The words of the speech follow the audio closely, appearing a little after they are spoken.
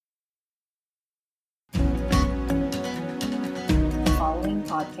following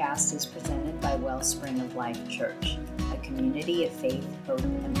podcast is presented by Wellspring of Life Church, a community of faith, hope,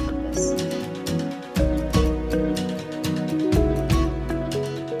 and purpose.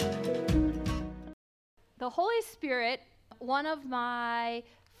 The Holy Spirit, one of my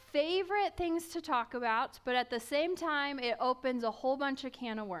favorite things to talk about, but at the same time, it opens a whole bunch of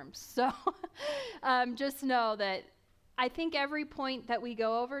can of worms. So just know that I think every point that we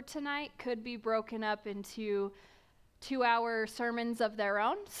go over tonight could be broken up into 2-hour sermons of their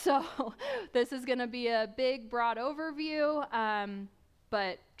own. So this is going to be a big, broad overview,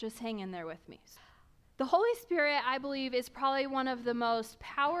 but just hang in there with me. The Holy Spirit, I believe, is probably one of the most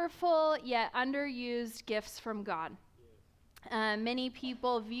powerful yet underused gifts from God. Many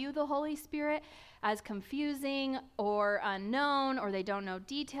people view the Holy Spirit as confusing or unknown, or they don't know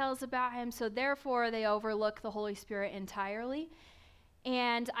details about him, so therefore they overlook the Holy Spirit entirely.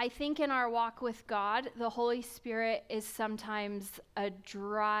 And I think in our walk with God, the Holy Spirit is sometimes a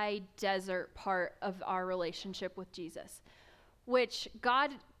dry desert part of our relationship with Jesus, which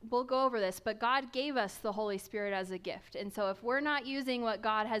God, we'll go over this, but God gave us the Holy Spirit as a gift. And so if we're not using what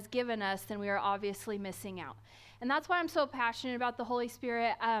God has given us, then we are obviously missing out. And that's why I'm so passionate about the Holy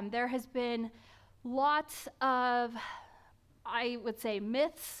Spirit. There has been lots of, I would say,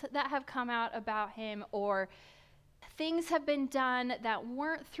 myths that have come out about him, or things have been done that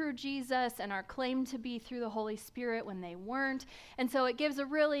weren't through Jesus and are claimed to be through the Holy Spirit when they weren't. And so it gives a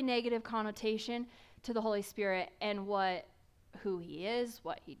really negative connotation to the Holy Spirit and who he is,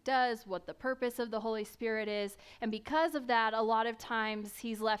 what he does, what the purpose of the Holy Spirit is. And because of that, a lot of times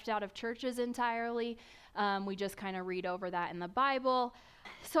he's left out of churches entirely. We just kind of read over that in the Bible.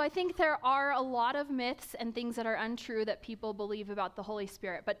 So I think there are a lot of myths and things that are untrue that people believe about the Holy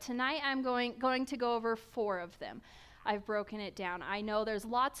Spirit. But tonight I'm going to go over 4 of them. I've broken it down. I know there's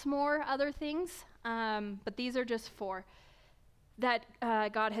lots more other things, but these are just 4 that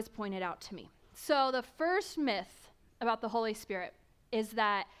God has pointed out to me. So the first myth about the Holy Spirit is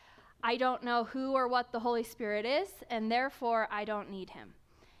that I don't know who or what the Holy Spirit is, and therefore I don't need him.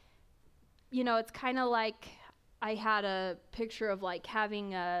 You know, it's kind of like I had a picture of like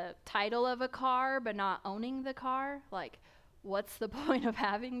having a title of a car but not owning the car. Like, what's the point of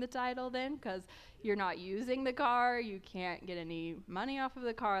having the title then? Because you're not using the car, you can't get any money off of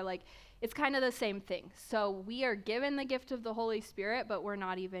the car. Like, it's kind of the same thing. So we are given the gift of the Holy Spirit, but we're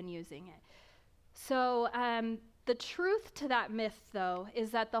not even using it. So the truth to that myth, though, is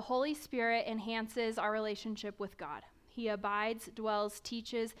that the Holy Spirit enhances our relationship with God. He abides, dwells,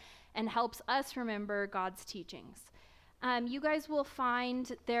 teaches, and helps us remember God's teachings. You guys will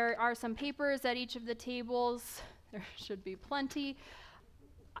find there are some papers at each of the tables. There should be plenty.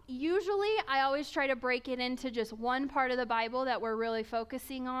 Usually, I always try to break it into just one part of the Bible that we're really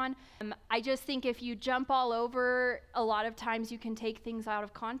focusing on. I just think if you jump all over, a lot of times you can take things out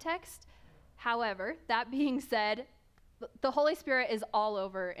of context. However, that being said, the Holy Spirit is all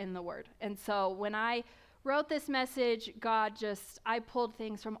over in the Word. And so when I wrote this message, I pulled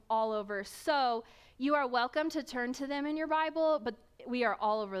things from all over. So you are welcome to turn to them in your Bible, but we are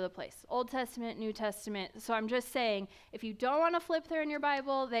all over the place. Old Testament, New Testament. So I'm just saying, if you don't want to flip there in your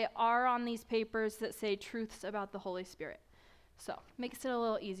Bible, they are on these papers that say truths about the Holy Spirit. So makes it a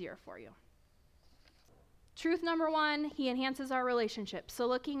little easier for you. Truth number 1, he enhances our relationship. So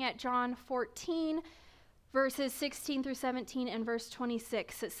looking at John 14, verses 16 through 17 and verse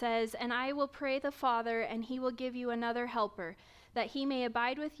 26, it says, "And I will pray the Father, and he will give you another helper, that he may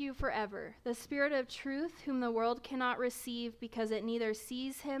abide with you forever, the Spirit of truth, whom the world cannot receive, because it neither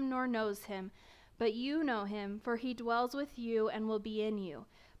sees him nor knows him. But you know him, for he dwells with you and will be in you.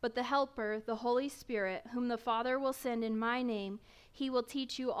 But the Helper, the Holy Spirit, whom the Father will send in my name, he will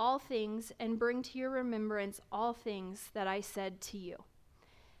teach you all things and bring to your remembrance all things that I said to you."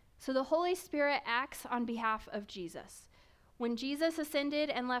 So the Holy Spirit acts on behalf of Jesus. When Jesus ascended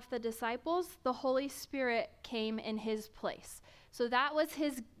and left the disciples, the Holy Spirit came in his place. So that was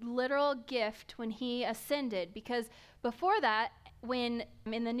his literal gift when he ascended, because before that, when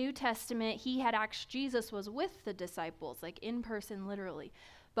in the New Testament, Jesus was with the disciples, like in person, literally.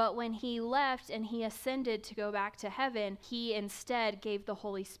 But when he left and he ascended to go back to heaven, he instead gave the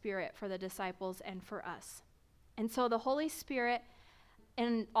Holy Spirit for the disciples and for us. And so the Holy Spirit,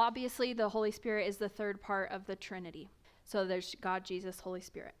 and obviously the Holy Spirit is the third part of the Trinity. So there's God, Jesus, Holy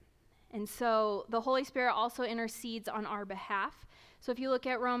Spirit. And so the Holy Spirit also intercedes on our behalf. So if you look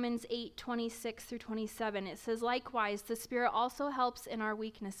at Romans 8:26 through 27, it says, "Likewise, the Spirit also helps in our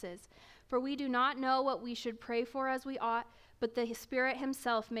weaknesses. For we do not know what we should pray for as we ought, but the Spirit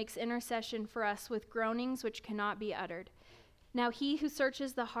himself makes intercession for us with groanings which cannot be uttered. Now he who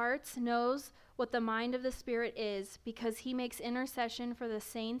searches the hearts knows what the mind of the Spirit is, because he makes intercession for the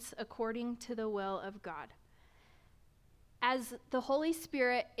saints according to the will of God. As the Holy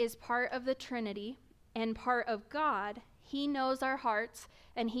Spirit is part of the Trinity and part of God, he knows our hearts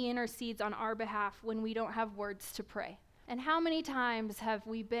and he intercedes on our behalf when we don't have words to pray. And how many times have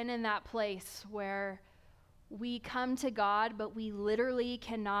we been in that place where we come to God, but we literally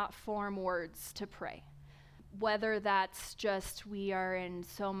cannot form words to pray? Whether that's just we are in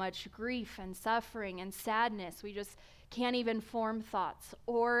so much grief and suffering and sadness, we just can't even form thoughts.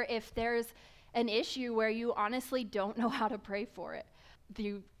 Or if there's an issue where you honestly don't know how to pray for it.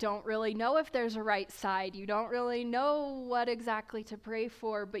 You don't really know if there's a right side. You don't really know what exactly to pray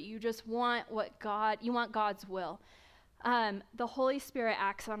for, but you just want you want God's will. The Holy Spirit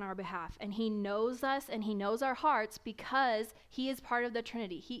acts on our behalf, and he knows us and he knows our hearts because he is part of the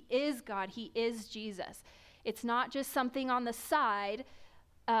Trinity. He is God. He is Jesus. It's not just something on the side,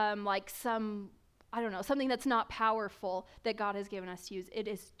 like something that's not powerful that God has given us to use. It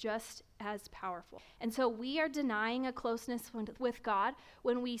is just as powerful. And so we are denying a closeness with God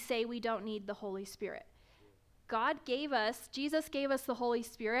when we say we don't need the Holy Spirit. Jesus gave us the Holy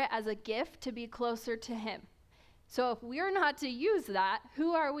Spirit as a gift to be closer to him. So if we're not to use that,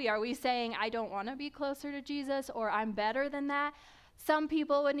 who are we? Are we saying, I don't want to be closer to Jesus, or I'm better than that? Some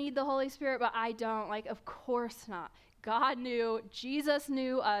people would need the Holy Spirit, but I don't. Of course not. God knew, Jesus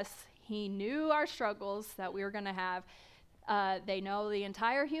knew us. He knew our struggles that we were going to have. They know the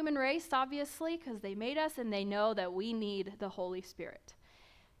entire human race, obviously, because they made us, and they know that we need the Holy Spirit.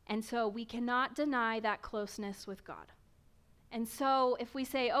 And so we cannot deny that closeness with God. And so if we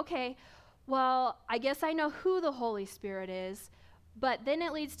say, okay, well, I guess I know who the Holy Spirit is, but then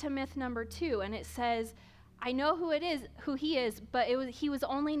it leads to myth number 2, and it says, I know who he is, but he was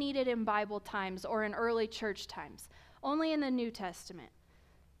only needed in Bible times or in early church times, only in the New Testament.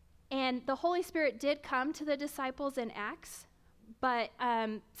 And the Holy Spirit did come to the disciples in Acts, but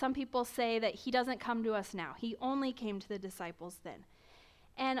some people say that he doesn't come to us now. He only came to the disciples then.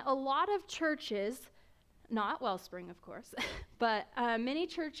 And a lot of churches, not Wellspring, of course, but many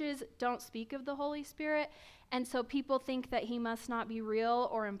churches don't speak of the Holy Spirit, and so people think that he must not be real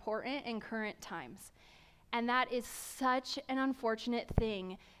or important in current times. And that is such an unfortunate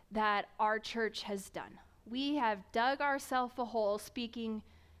thing that our church has done. We have dug ourselves a hole speaking,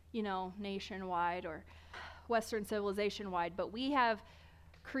 nationwide or Western civilization-wide, but we have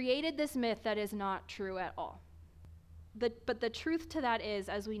created this myth that is not true at all. But the truth to that is,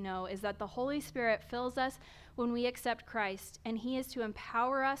 as we know, is that the Holy Spirit fills us when we accept Christ, and he is to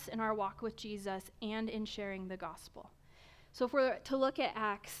empower us in our walk with Jesus and in sharing the gospel. So if we're to look at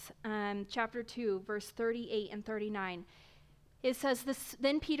Acts chapter 2, verse 38 and 39, it says,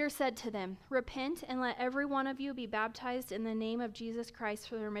 Then Peter said to them, Repent and let every one of you be baptized in the name of Jesus Christ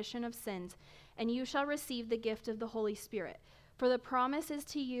for the remission of sins, and you shall receive the gift of the Holy Spirit. For the promise is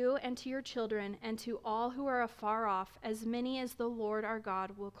to you and to your children and to all who are afar off, as many as the Lord our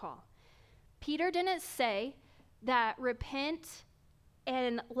God will call. Peter didn't say that repent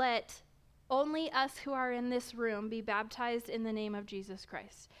and let only us who are in this room be baptized in the name of Jesus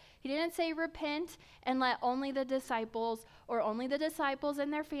Christ. He didn't say repent and let only the disciples or only the disciples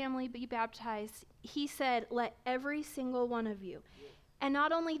and their family be baptized. He said, let every single one of you. And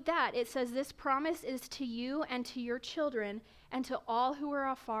not only that, it says this promise is to you and to your children and to all who are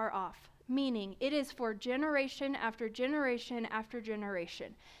afar off, meaning it is for generation after generation after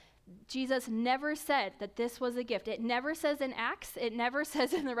generation. Jesus never said that this was a gift. It never says in Acts, it never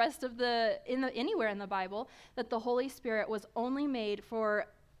says in the rest of anywhere in the Bible that the Holy Spirit was only made for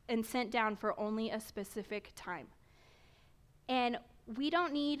and sent down for only a specific time. And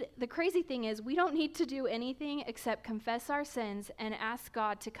the crazy thing is, we don't need to do anything except confess our sins and ask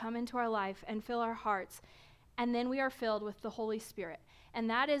God to come into our life and fill our hearts, and then we are filled with the Holy Spirit. And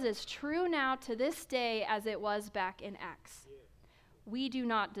that is as true now to this day as it was back in Acts. We do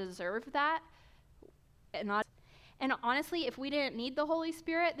not deserve that. And honestly, if we didn't need the Holy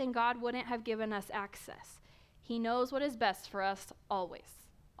Spirit, then God wouldn't have given us access. He knows what is best for us always.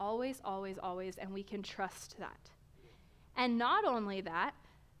 Always, always, always, and we can trust that. And not only that,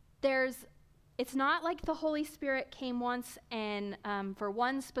 it's not like the Holy Spirit came once and for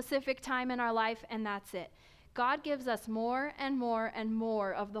one specific time in our life and that's it. God gives us more and more and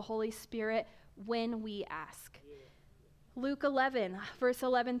more of the Holy Spirit when we ask. Luke 11, verse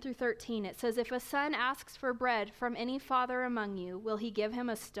 11 through 13, it says, If a son asks for bread from any father among you, will he give him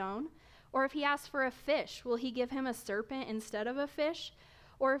a stone? Or if he asks for a fish, will he give him a serpent instead of a fish?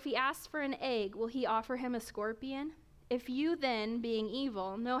 Or if he asks for an egg, will he offer him a scorpion? If you then, being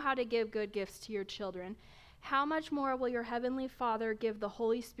evil, know how to give good gifts to your children, how much more will your heavenly Father give the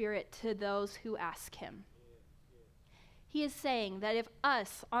Holy Spirit to those who ask him? He is saying that if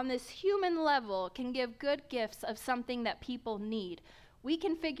us on this human level can give good gifts of something that people need, we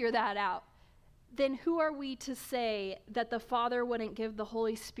can figure that out. Then who are we to say that the Father wouldn't give the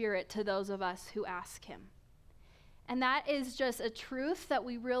Holy Spirit to those of us who ask him? And that is just a truth that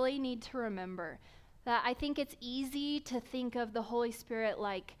we really need to remember. That I think it's easy to think of the Holy Spirit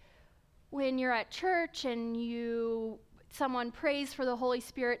like when you're at church and someone prays for the Holy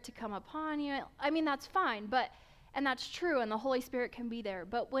Spirit to come upon you. I mean, that's fine, and that's true, and the Holy Spirit can be there.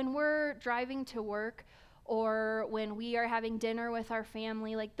 But when we're driving to work or when we are having dinner with our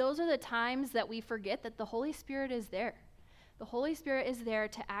family, like those are the times that we forget that the Holy Spirit is there. The Holy Spirit is there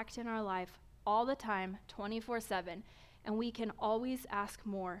to act in our life all the time, 24/7, and we can always ask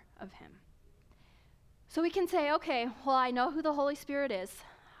more of him. So we can say, okay, well, I know who the Holy Spirit is.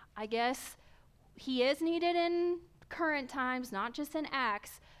 I guess he is needed in current times, not just in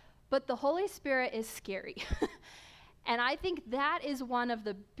Acts, but the Holy Spirit is scary. And I think that is one of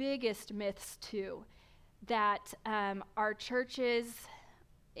the biggest myths, too, that our churches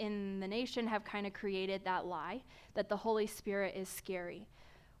in the nation have kind of created that lie, that the Holy Spirit is scary.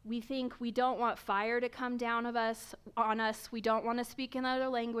 We think we don't want fire to come down on us. We don't want to speak in other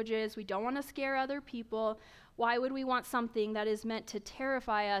languages. We don't want to scare other people. Why would we want something that is meant to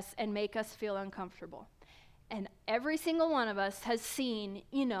terrify us and make us feel uncomfortable? And every single one of us has seen,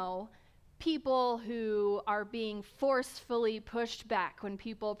 people who are being forcefully pushed back when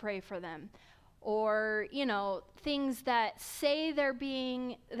people pray for them. Or, things that say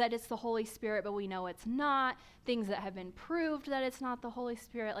that it's the Holy Spirit, but we know it's not. Things that have been proved that it's not the Holy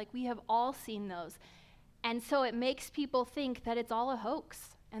Spirit. Like, we have all seen those. And so it makes people think that it's all a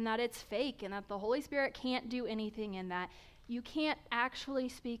hoax and that it's fake and that the Holy Spirit can't do anything in that. You can't actually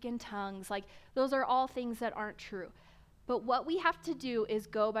speak in tongues. Like, those are all things that aren't true. But what we have to do is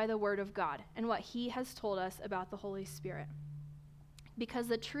go by the Word of God and what he has told us about the Holy Spirit. Because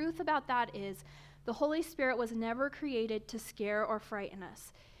the truth about that is the Holy Spirit was never created to scare or frighten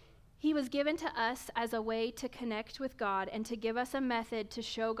us. He was given to us as a way to connect with God and to give us a method to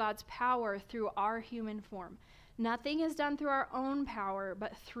show God's power through our human form. Nothing is done through our own power,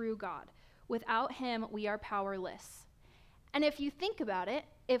 but through God. Without him, we are powerless. And if you think about it,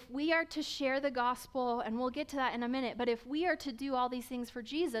 if we are to share the gospel, and we'll get to that in a minute, but if we are to do all these things for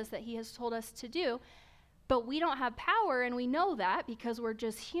Jesus that he has told us to do, but we don't have power, and we know that because we're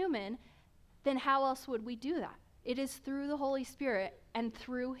just human, then how else would we do that? It is through the Holy Spirit and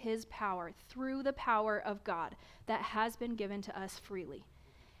through his power, through the power of God that has been given to us freely.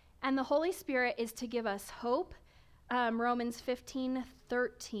 And the Holy Spirit is to give us hope. Romans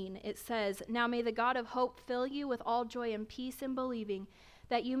 15:13, it says, "Now may the God of hope fill you with all joy and peace in believing,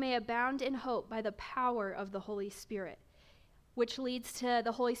 that you may abound in hope by the power of the Holy Spirit." Which leads to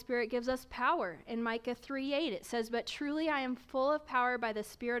the Holy Spirit gives us power. In Micah 3:8, it says, "But truly I am full of power by the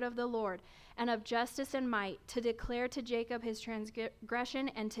Spirit of the Lord, and of justice and might, to declare to Jacob his transgression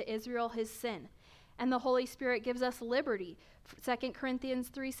and to Israel his sin." And the Holy Spirit gives us liberty. 2 Corinthians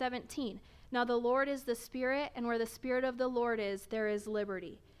 3:17, "Now the Lord is the Spirit, and where the Spirit of the Lord is, there is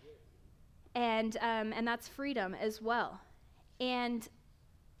liberty." And that's freedom as well. And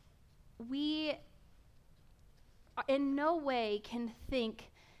we in no way can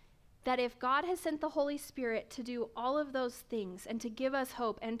think that if God has sent the Holy Spirit to do all of those things and to give us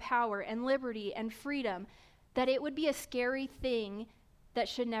hope and power and liberty and freedom, that it would be a scary thing that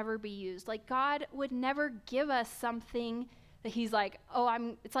should never be used. Like, God would never give us something that he's like,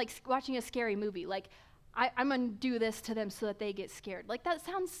 it's like watching a scary movie. Like, I'm going to do this to them so that they get scared. Like, that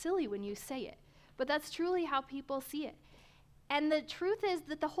sounds silly when you say it, but that's truly how people see it. And the truth is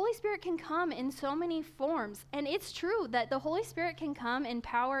that the Holy Spirit can come in so many forms. And it's true that the Holy Spirit can come in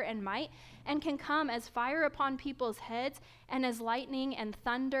power and might and can come as fire upon people's heads and as lightning and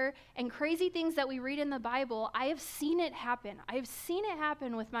thunder and crazy things that we read in the Bible. I have seen it happen. I have seen it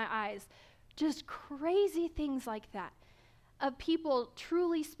happen with my eyes. Just crazy things like that of people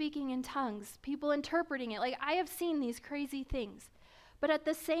truly speaking in tongues, people interpreting it. Like, I have seen these crazy things. But at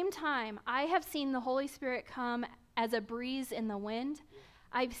the same time, I have seen the Holy Spirit come as a breeze in the wind.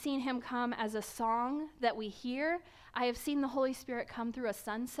 I've seen him come as a song that we hear. I have seen the Holy Spirit come through a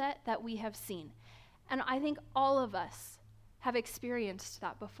sunset that we have seen. And I think all of us have experienced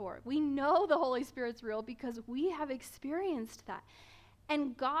that before. We know the Holy Spirit's real because we have experienced that.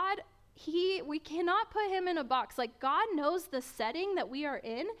 And God, we cannot put him in a box. Like, God knows the setting that we are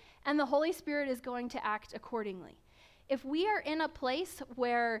in, and the Holy Spirit is going to act accordingly. If we are in a place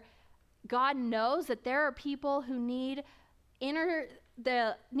where God knows that there are people who need inner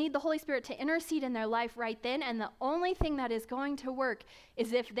need the Holy Spirit to intercede in their life right then, and the only thing that is going to work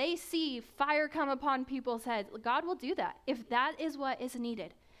is if they see fire come upon people's heads. God will do that if that is what is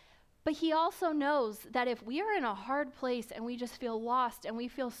needed. But he also knows that if we are in a hard place and we just feel lost and we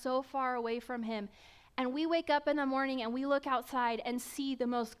feel so far away from him, and we wake up in the morning and we look outside and see the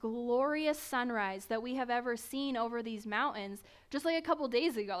most glorious sunrise that we have ever seen over these mountains, just like a couple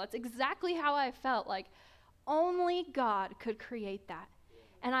days ago, that's exactly how I felt. Like, only God could create that.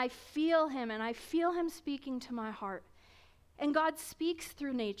 And I feel him speaking to my heart. And God speaks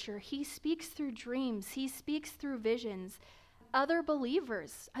through nature. He speaks through dreams. He speaks through visions. Other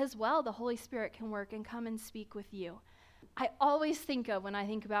believers as well, the Holy Spirit can work and come and speak with you. I always think of, when I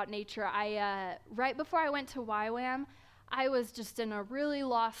think about nature, right before I went to YWAM, I was just in a really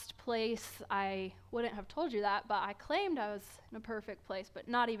lost place. I wouldn't have told you that, but I claimed I was in a perfect place, but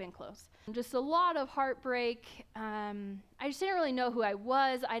not even close. Just a lot of heartbreak. I just didn't really know who I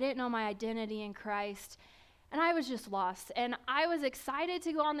was. I didn't know my identity in Christ, and I was just lost. And I was excited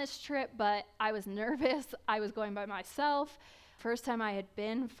to go on this trip, but I was nervous. I was going by myself. First time I had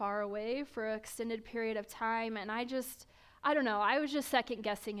been far away for an extended period of time, and I don't know, I was just second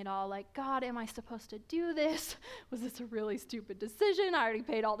guessing it all, like, God, am I supposed to do this? Was this a really stupid decision? I already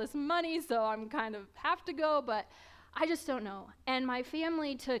paid all this money, so I'm kind of have to go, but I just don't know. And my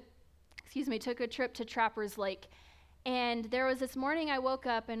family took a trip to Trappers Lake, and there was this morning I woke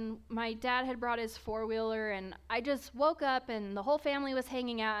up, and my dad had brought his four-wheeler, and I just woke up, and the whole family was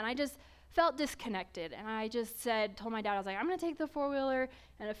hanging out, and I just felt disconnected, and I just told my dad, I was like, I'm going to take the four-wheeler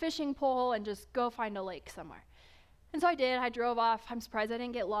and a fishing pole and just go find a lake somewhere. And so I did. I drove off. I'm surprised I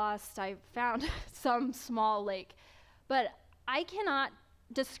didn't get lost. I found some small lake. But I cannot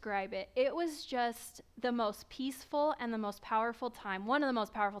describe it. It was just the most peaceful and the most powerful time, one of the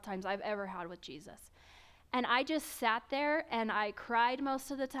most powerful times I've ever had with Jesus. And I just sat there and I cried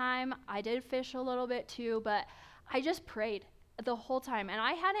most of the time. I did fish a little bit too, but I just prayed the whole time. And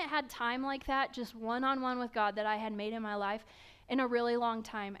I hadn't had time like that, just one-on-one with God, that I had made in my life in a really long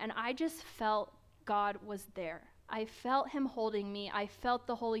time. And I just felt God was there. I felt him holding me. I felt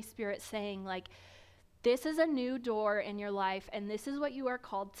the Holy Spirit saying, like, this is a new door in your life, and this is what you are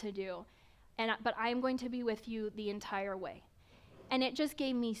called to do. But I am going to be with you the entire way. And it just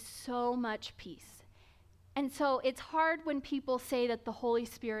gave me so much peace. And so it's hard when people say that the Holy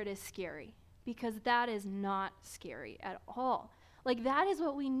Spirit is scary, because that is not scary at all. Like, that is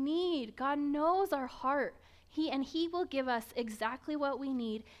what we need. God knows our heart. He will give us exactly what we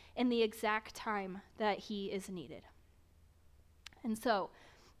need in the exact time that he is needed. And so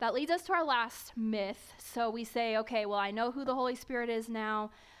that leads us to our last myth. So we say, okay, well, I know who the Holy Spirit is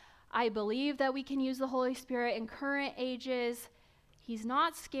now. I believe that we can use the Holy Spirit in current ages. He's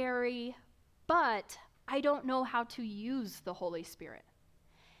not scary, but I don't know how to use the Holy Spirit.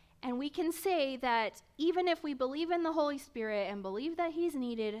 And we can say that even if we believe in the Holy Spirit and believe that he's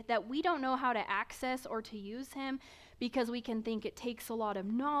needed, that we don't know how to access or to use him, because we can think it takes a lot of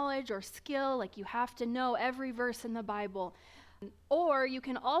knowledge or skill, like you have to know every verse in the Bible. Or you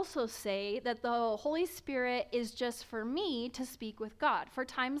can also say that the Holy Spirit is just for me to speak with God for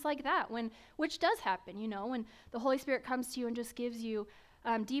times like that, which does happen, when the Holy Spirit comes to you and just gives you,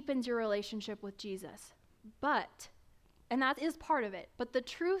 deepens your relationship with Jesus. And that is part of it. But the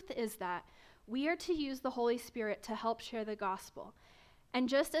truth is that we are to use the Holy Spirit to help share the gospel. And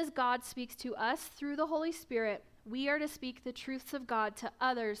just as God speaks to us through the Holy Spirit, we are to speak the truths of God to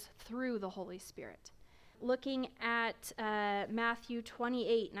others through the Holy Spirit. Looking at Matthew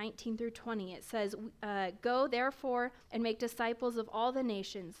 28:19 through 20, it says, Go therefore and make disciples of all the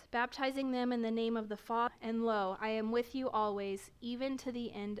nations, baptizing them in the name of the Father, and lo, I am with you always, even to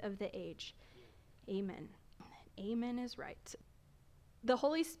the end of the age. Amen. Amen is right. The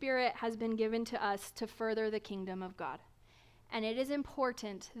Holy Spirit has been given to us to further the kingdom of God. And it is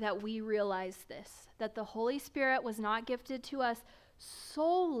important that we realize this, that the Holy Spirit was not gifted to us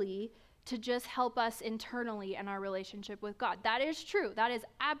solely to just help us internally in our relationship with God. That is true. That is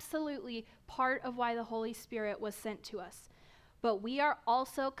absolutely part of why the Holy Spirit was sent to us. But we are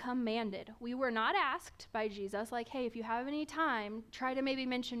also commanded. We were not asked by Jesus, like, hey, if you have any time, try to maybe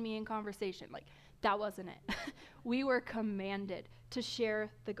mention me in conversation. Like, that wasn't it. We were commanded to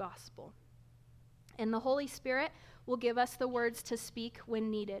share the gospel. And the Holy Spirit will give us the words to speak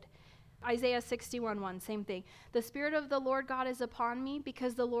when needed. Isaiah 61:1, same thing. The Spirit of the Lord God is upon me,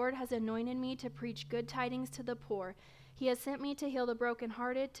 because the Lord has anointed me to preach good tidings to the poor. He has sent me to heal the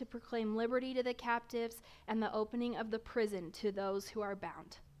brokenhearted, to proclaim liberty to the captives, and the opening of the prison to those who are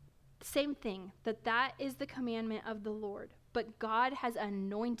bound. Same thing, that is the commandment of the Lord. But God has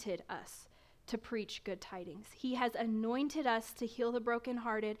anointed us to preach good tidings. He has anointed us to heal the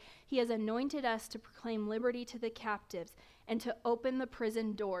brokenhearted. He has anointed us to proclaim liberty to the captives and to open the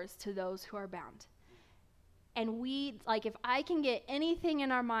prison doors to those who are bound. And we, if I can get anything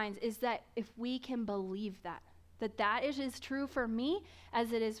in our minds, is that if we can believe that is as true for me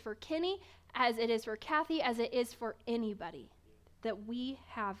as it is for Kenny, as it is for Kathy, as it is for anybody, that we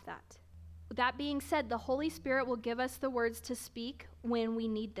have that. That being said, the Holy Spirit will give us the words to speak when we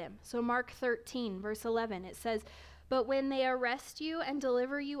need them. So Mark 13, verse 11, it says, "But when they arrest you and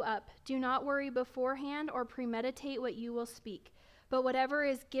deliver you up, do not worry beforehand or premeditate what you will speak. But whatever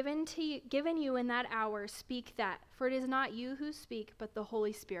is given you in that hour, speak that. For it is not you who speak, but the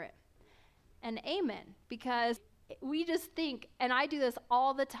Holy Spirit." And amen, because we just think, and I do this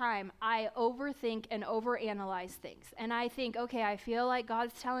all the time, I overthink and overanalyze things. And I think, okay, I feel like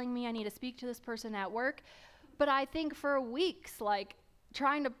God's telling me I need to speak to this person at work. But I think for weeks,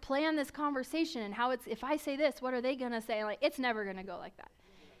 trying to plan this conversation and how if I say this, what are they going to say? It's never going to go like that.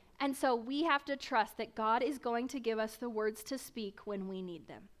 And so we have to trust that God is going to give us the words to speak when we need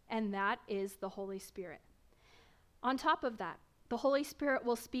them. And that is the Holy Spirit. On top of that, the Holy Spirit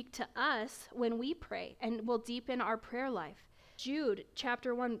will speak to us when we pray and will deepen our prayer life. Jude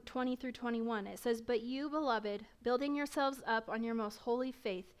chapter 1, 20 through 21, it says, "But you, beloved, building yourselves up on your most holy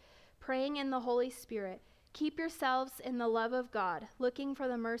faith, praying in the Holy Spirit, keep yourselves in the love of God, looking for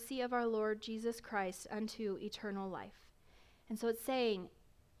the mercy of our Lord Jesus Christ unto eternal life." And so it's saying,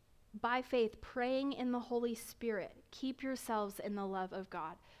 by faith, praying in the Holy Spirit, keep yourselves in the love of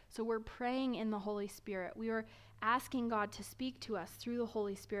God. So we're praying in the Holy Spirit. We are asking God to speak to us through the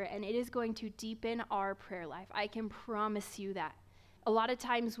Holy Spirit, and it is going to deepen our prayer life. I can promise you that. A lot of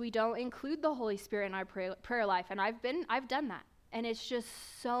times we don't include the Holy Spirit in our prayer life, and I've done that, and it's just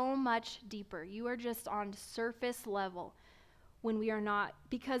so much deeper. You are just on surface level when we are not,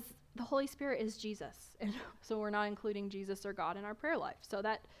 because the Holy Spirit is Jesus, and so we're not including Jesus or God in our prayer life. So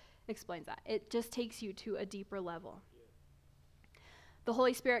that explains that. It just takes you to a deeper level. The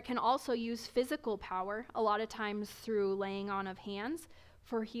Holy Spirit can also use physical power, a lot of times through laying on of hands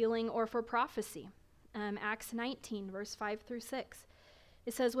for healing or for prophecy. Acts 19, verse 5 through 6.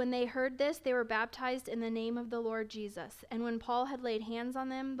 It says, "When they heard this, they were baptized in the name of the Lord Jesus. And when Paul had laid hands on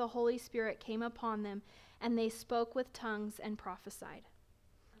them, the Holy Spirit came upon them, and they spoke with tongues and prophesied."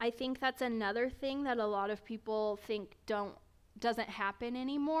 I think that's another thing that a lot of people think doesn't happen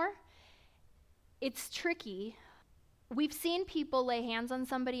anymore. It's tricky. We've seen people lay hands on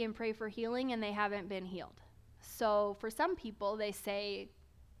somebody and pray for healing, and they haven't been healed. So for some people, they say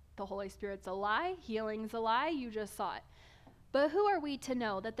the Holy Spirit's a lie, healing's a lie, you just saw it. But who are we to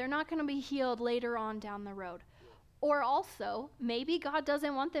know that they're not going to be healed later on down the road? Or also, maybe God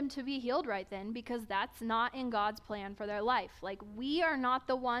doesn't want them to be healed right then because that's not in God's plan for their life. We are not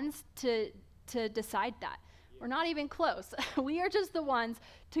the ones to decide that. We're not even close. We are just the ones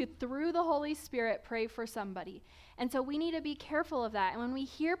to, through the Holy Spirit, pray for somebody. And so we need to be careful of that. And when we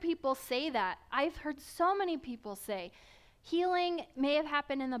hear people say that, I've heard so many people say, healing may have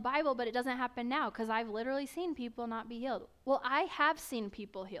happened in the Bible, but it doesn't happen now because I've literally seen people not be healed. Well, I have seen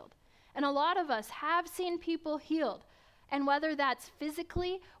people healed. And a lot of us have seen people healed. And whether that's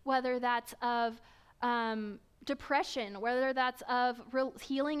physically, whether that's of depression, whether that's of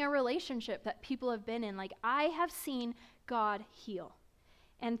healing a relationship that people have been in, I have seen God heal,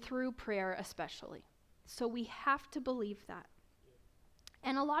 and through prayer especially. So we have to believe that.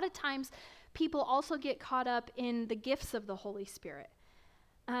 And a lot of times people also get caught up in the gifts of the Holy Spirit.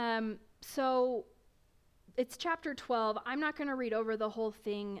 So it's chapter 12. I'm not going to read over the whole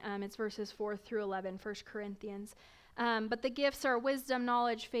thing. It's verses 4 through 11, 1 Corinthians. But the gifts are wisdom,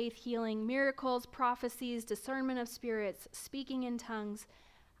 knowledge, faith, healing, miracles, prophecies, discernment of spirits, speaking in tongues.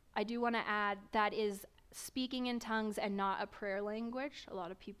 I do want to add that is speaking in tongues and not a prayer language. A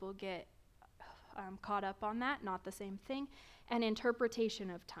lot of people get caught up on that, not the same thing. And interpretation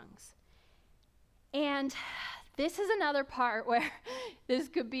of tongues. And this is another part where this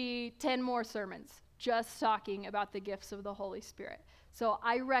could be 10 more sermons just talking about the gifts of the Holy Spirit. So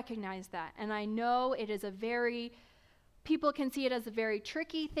I recognize that. And I know it is people can see it as a very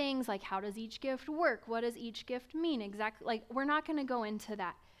tricky things, like how does each gift work? What does each gift mean exactly? We're not going to go into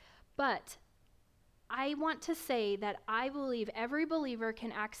that. But I want to say that I believe every believer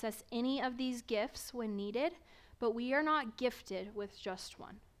can access any of these gifts when needed, but we are not gifted with just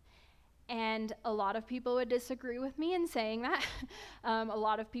one. And a lot of people would disagree with me in saying that. A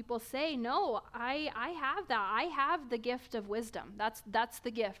lot of people say, no, I have that. I have the gift of wisdom. That's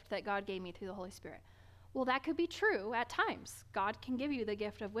the gift that God gave me through the Holy Spirit. Well, that could be true at times. God can give you the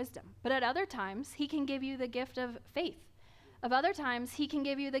gift of wisdom. But at other times, he can give you the gift of faith, Of other times, he can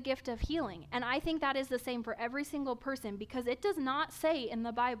give you the gift of healing. And I think that is the same for every single person, because it does not say in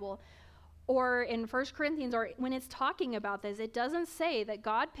the Bible or in 1 Corinthians, or when it's talking about this, it doesn't say that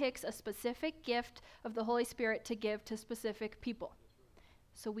God picks a specific gift of the Holy Spirit to give to specific people.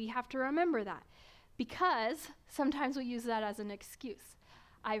 So we have to remember that, because sometimes we use that as an excuse.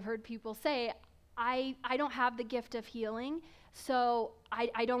 I've heard people say, I don't have the gift of healing, so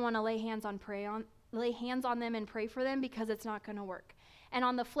I don't want to lay hands on them and pray for them because it's not going to work. And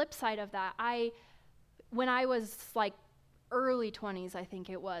on the flip side of that, when I was like early 20s, I think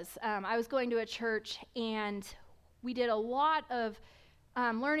it was, I was going to a church, and we did a lot of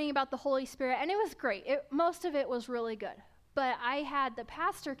learning about the Holy Spirit, and it was great. Most of it was really good. But the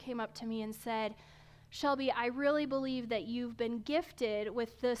pastor came up to me and said, Shelby, I really believe that you've been gifted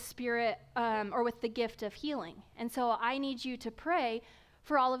with the Spirit or with the gift of healing. And so I need you to pray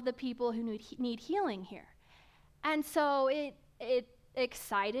for all of the people who need healing here. And so it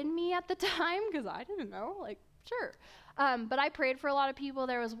excited me at the time, because I didn't know, like, sure. But I prayed for a lot of people.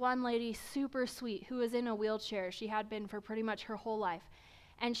 There was one lady, super sweet, who was in a wheelchair. She had been for pretty much her whole life.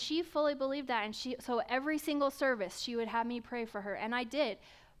 And she fully believed that. And so every single service, she would have me pray for her. And I did.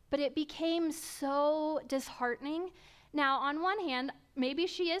 But it became so disheartening. Now, on one hand, maybe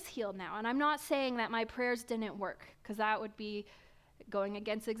she is healed now. And I'm not saying that my prayers didn't work, because that would be going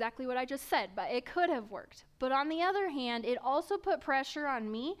against exactly what I just said, but it could have worked. But on the other hand, it also put pressure on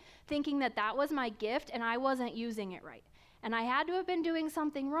me, thinking that that was my gift and I wasn't using it right. And I had to have been doing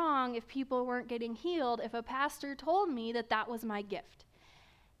something wrong if people weren't getting healed, if a pastor told me that that was my gift.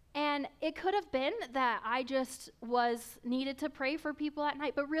 And it could have been that I just needed to pray for people at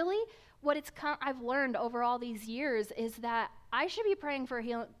night. But really, what I've learned over all these years is that I should be praying for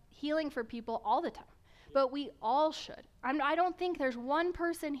healing for people all the time. But we all should. I don't think there's one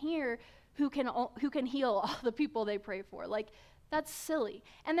person here who can heal all the people they pray for. Like, that's silly.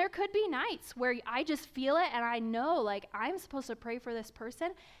 And there could be nights where I just feel it and I know, like, I'm supposed to pray for this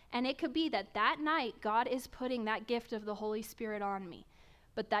person. And it could be that night God is putting that gift of the Holy Spirit on me.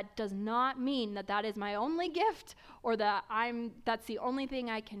 But that does not mean that that is my only gift, or that that's the only thing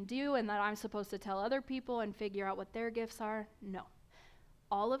I can do and that I'm supposed to tell other people and figure out what their gifts are. No.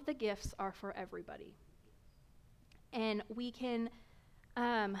 All of the gifts are for everybody. And we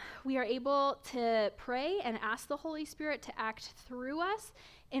are able to pray and ask the Holy Spirit to act through us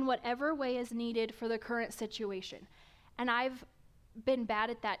in whatever way is needed for the current situation. And I've been bad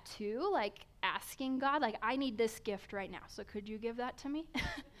at that too, like asking God, like, I need this gift right now, so could you give that to me?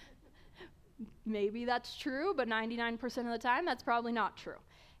 Maybe that's true, but 99% of the time, that's probably not true.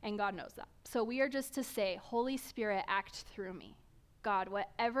 And God knows that. So we are just to say, Holy Spirit, act through me. God,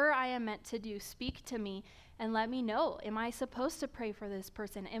 whatever I am meant to do, speak to me and let me know. Am I supposed to pray for this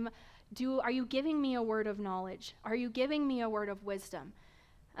person? Are you giving me a word of knowledge? Are you giving me a word of wisdom?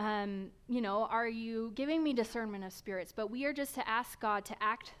 Are you giving me discernment of spirits? But we are just to ask God to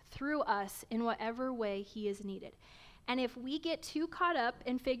act through us in whatever way he is needed. And if we get too caught up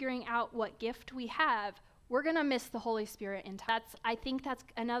in figuring out what gift we have, we're going to miss the Holy Spirit. And I think that's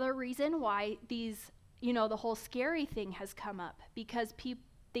another reason why the whole scary thing has come up, because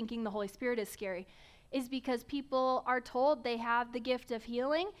thinking the Holy Spirit is scary is because people are told they have the gift of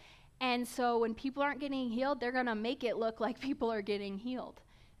healing. And so when people aren't getting healed, they're going to make it look like people are getting healed.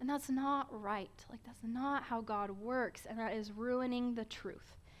 And that's not right. Like, that's not how God works, and that is ruining the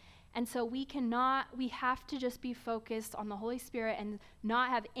truth. And so we have to just be focused on the Holy Spirit and not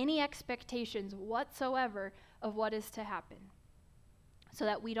have any expectations whatsoever of what is to happen, so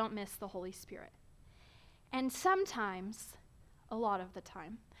that we don't miss the Holy Spirit. And sometimes, a lot of the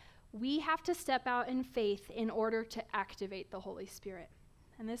time, we have to step out in faith in order to activate the Holy Spirit.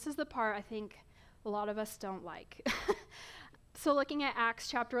 And this is the part I think a lot of us don't like. So looking at Acts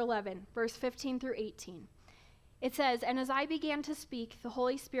chapter 11, verse 15 through 18, it says, "And as I began to speak, the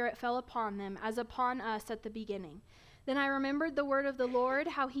Holy Spirit fell upon them as upon us at the beginning. Then I remembered the word of the Lord,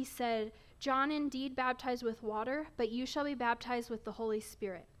 how he said, 'John indeed baptized with water, but you shall be baptized with the Holy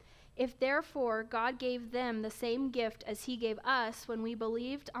Spirit.' If therefore God gave them the same gift as he gave us when we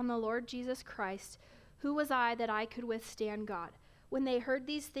believed on the Lord Jesus Christ, who was I that I could withstand God?" When they heard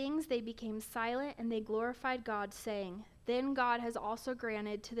these things, they became silent, and they glorified God, saying, "Then God has also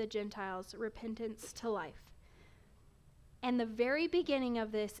granted to the Gentiles repentance to life." And the very beginning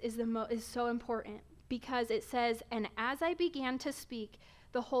of this is so important, because it says, "And as I began to speak,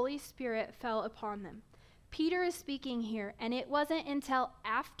 the Holy Spirit fell upon them." Peter is speaking here, and it wasn't until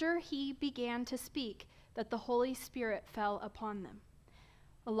after he began to speak that the Holy Spirit fell upon them.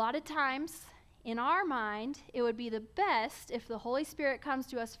 A lot of times in our mind, it would be the best if the Holy Spirit comes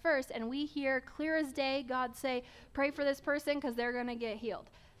to us first and we hear clear as day God say, pray for this person because they're going to get healed.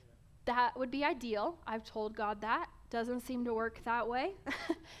 That would be ideal. I've told God that. Doesn't seem to work that way.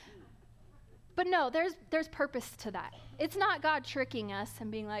 But no, there's purpose to that. It's not God tricking us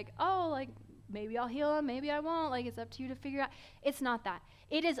and being like, oh, like, maybe I'll heal him, maybe I won't. Like, it's up to you to figure out. It's not that.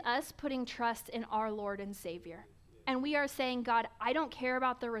 It is us putting trust in our Lord and Savior. And we are saying, God, I don't care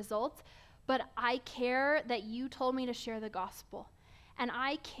about the results, but I care that you told me to share the gospel. And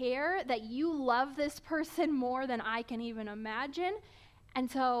I care that you love this person more than I can even imagine. And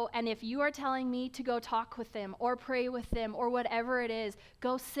if you are telling me to go talk with them or pray with them or whatever it is,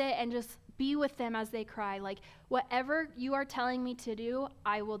 go sit and just be with them as they cry. Like, whatever you are telling me to do,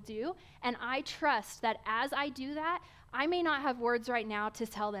 I will do. And I trust that as I do that, I may not have words right now to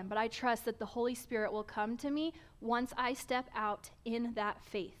tell them, but I trust that the Holy Spirit will come to me once I step out in that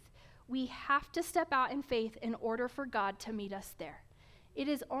faith. We have to step out in faith in order for God to meet us there. It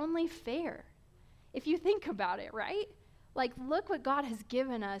is only fair. If you think about it, right? Like, look what God has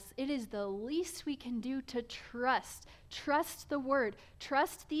given us. It is the least we can do to trust the word,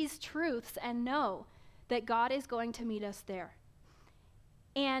 trust these truths, and know that God is going to meet us there.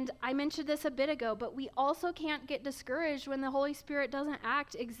 And I mentioned this a bit ago, but we also can't get discouraged when the Holy Spirit doesn't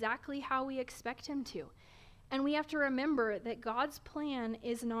act exactly how we expect him to. And we have to remember that God's plan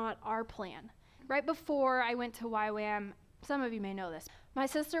is not our plan. Right before I went to YWAM, some of you may know this, my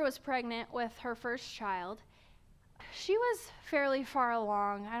sister was pregnant with her first child. She was fairly far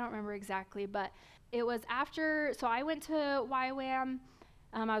along. I don't remember exactly, but it was after, so I went to YWAM.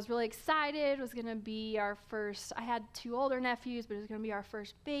 I was really excited. It was going to be our first, I had 2 older nephews, but it was going to be our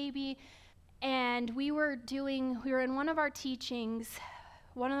first baby. And we were in one of our teachings,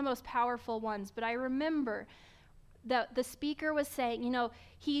 one of the most powerful ones, but I remember that the speaker was saying,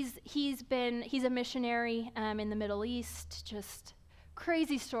 he's a missionary in the Middle East, just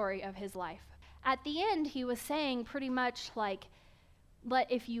crazy story of his life. At the end, he was saying pretty much like,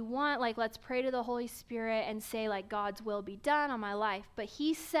 if you want, like, let's pray to the Holy Spirit and say, like, God's will be done on my life. But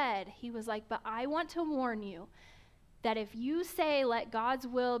he was like, but I want to warn you that if you say, let God's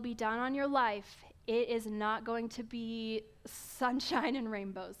will be done on your life, it is not going to be sunshine and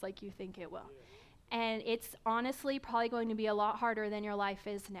rainbows like you think it will. Yeah. And it's honestly probably going to be a lot harder than your life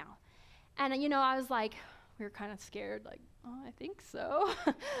is now. And, I was like, we were kind of scared, like, oh, I think so.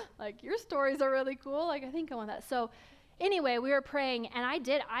 Like, your stories are really cool. Like, I think I want that. So anyway, we were praying, and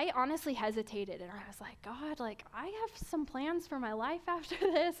I honestly hesitated. And I was like, God, like, I have some plans for my life after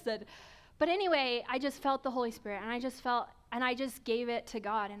this. But anyway, I just felt the Holy Spirit, and I just gave it to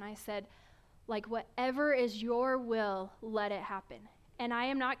God. And I said, like, whatever is your will, let it happen. And I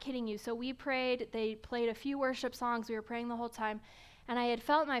am not kidding you. So we prayed. They played a few worship songs. We were praying the whole time. And I had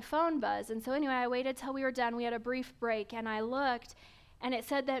felt my phone buzz. And so anyway, I waited till we were done. We had a brief break, and I looked, and it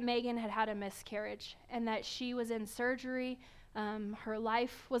said that Megan had a miscarriage and that she was in surgery. Her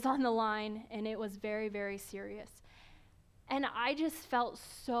life was on the line, and it was very, very serious. And I just felt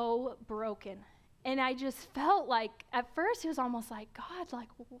so broken. And I just felt like, at first, it was almost like, God, like,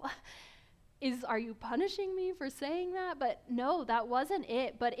 what? Are you punishing me for saying that? But no, that wasn't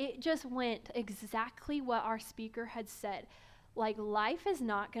it. But it just went exactly what our speaker had said. Like, life is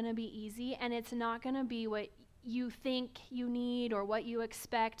not going to be easy, and it's not going to be what you think you need or what you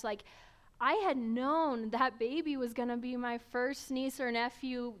expect. Like, I had known that baby was going to be my first niece or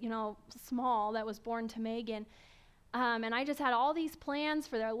nephew, small, that was born to Megan. And I just had all these plans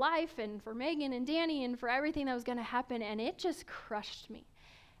for their life and for Megan and Danny and for everything that was going to happen, and it just crushed me.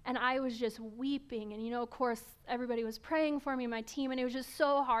 And I was just weeping, and of course, everybody was praying for me, my team, and it was just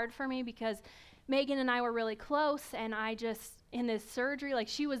so hard for me because Megan and I were really close, and in this surgery, like,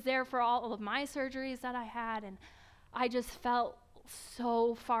 she was there for all of my surgeries that I had, and I just felt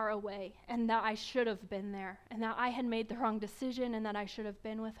so far away, and that I should have been there, and that I had made the wrong decision, and that I should have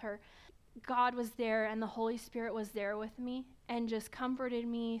been with her. God was there, and the Holy Spirit was there with me, and just comforted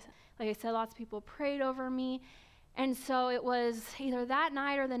me. Like I said, lots of people prayed over me, and so it was either that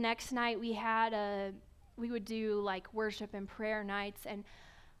night or the next night we would do, like, worship and prayer nights, and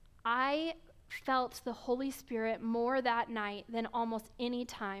I felt the Holy Spirit more that night than almost any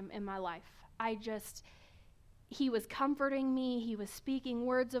time in my life. He was comforting me, he was speaking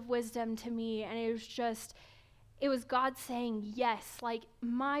words of wisdom to me, and it was God saying, yes, like,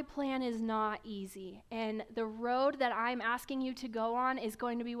 my plan is not easy, and the road that I'm asking you to go on is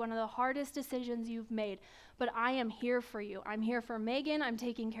going to be one of the hardest decisions you've made, but I am here for you. I'm here for Megan, I'm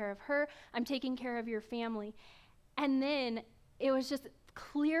taking care of her, I'm taking care of your family. And then it was just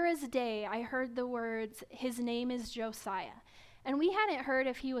clear as day, I heard the words, his name is Josiah. And we hadn't heard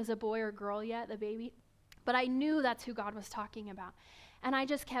if he was a boy or girl yet, the baby, but I knew that's who God was talking about. And I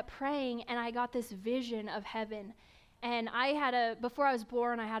just kept praying, and I got this vision of heaven. And before I was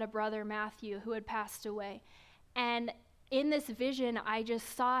born, I had a brother, Matthew, who had passed away. And in this vision, I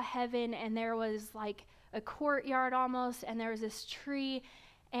just saw heaven, and there was like a courtyard almost, and there was this tree,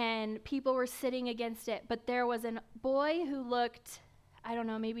 and people were sitting against it. But there was a boy who looked, I don't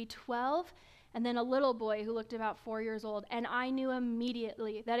know, maybe 12, and then a little boy who looked about 4 years old. And I knew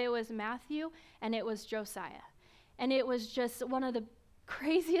immediately that it was Matthew and it was Josiah. And it was just one of the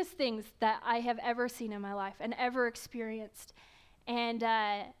craziest things that I have ever seen in my life and ever experienced. And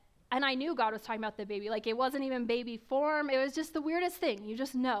I knew God was talking about the baby. Like, it wasn't even baby form. It was just the weirdest thing. You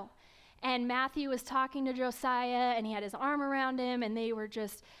just know. And Matthew was talking to Josiah, and he had his arm around him, and they were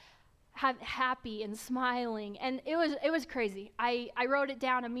just happy and smiling. And it was crazy. I wrote it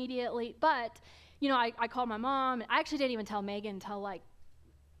down immediately, but, I called my mom. I actually didn't even tell Megan until like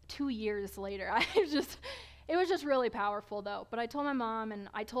 2 years later. It was just really powerful, though. But I told my mom, and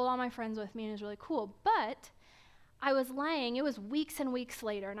I told all my friends with me, and it was really cool. But I was it was weeks and weeks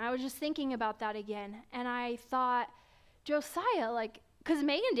later, and I was just thinking about that again. And I thought, Josiah, because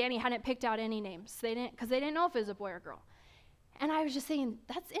Meg and Danny hadn't picked out any names. Because they didn't know if it was a boy or girl. And I was just thinking,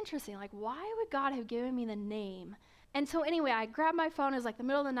 that's interesting. Why would God have given me the name? And so anyway, I grabbed my phone. It was the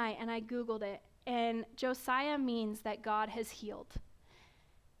middle of the night, and I Googled it. And Josiah means that God has healed.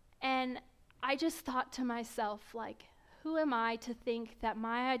 And I just thought to myself, who am I to think that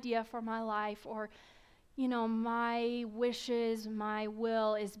my idea for my life or, my wishes, my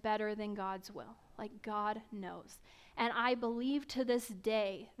will is better than God's will? God knows. And I believe to this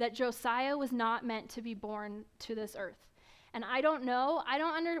day that Josiah was not meant to be born to this earth. And I don't know,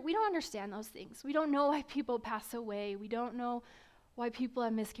 we don't understand those things. We don't know why people pass away. We don't know why people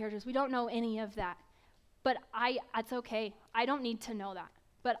have miscarriages. We don't know any of that. But it's okay. I don't need to know that.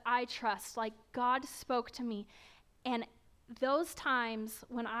 But I trust, God spoke to me. And those times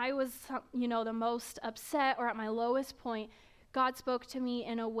when I was, the most upset or at my lowest point, God spoke to me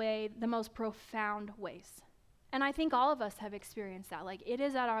in a way, the most profound ways. And I think all of us have experienced that. It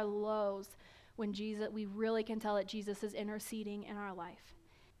is at our lows when we really can tell that Jesus is interceding in our life.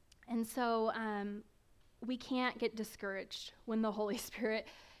 And so we can't get discouraged when the Holy Spirit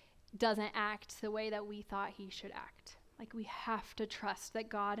doesn't act the way that we thought he should act. We have to trust that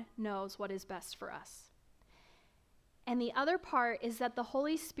God knows what is best for us. And the other part is that the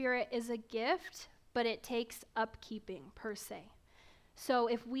Holy Spirit is a gift, but it takes upkeeping per se. So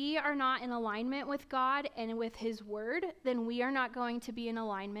if we are not in alignment with God and with his word, then we are not going to be in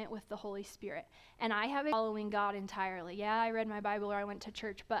alignment with the Holy Spirit. And I have been following God entirely. Yeah, I read my Bible or I went to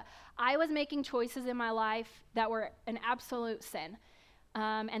church, but I was making choices in my life that were an absolute sin,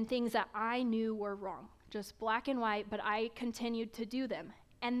 and things that I knew were wrong, just black and white, but I continued to do them.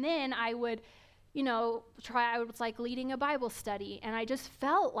 And then I would, I was leading a Bible study, and I just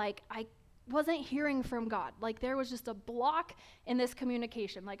felt like I wasn't hearing from God. There was just a block in this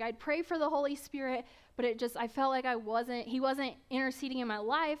communication. I'd pray for the Holy Spirit, but I felt like he wasn't interceding in my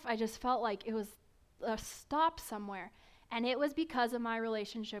life. I just felt like it was a stop somewhere. And it was because of my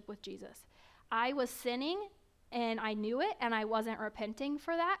relationship with Jesus. I was sinning, and I knew it, and I wasn't repenting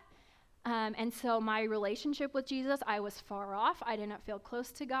for that. And so my relationship with Jesus, I was far off. I didn't feel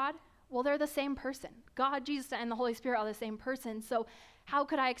close to God. Well, they're the same person. God, Jesus, and the Holy Spirit are the same person. So how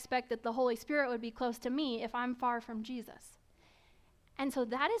could I expect that the Holy Spirit would be close to me if I'm far from Jesus? And so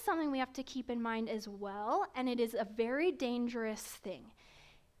that is something we have to keep in mind as well, and it is a very dangerous thing.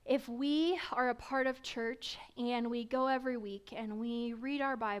 If we are a part of church and we go every week and we read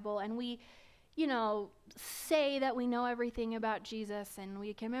our Bible and we, say that we know everything about Jesus and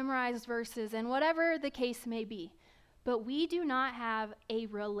we can memorize verses and whatever the case may be, but we do not have a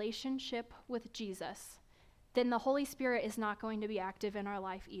relationship with Jesus, then the Holy Spirit is not going to be active in our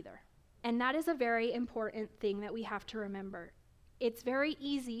life either. And that is a very important thing that we have to remember. It's very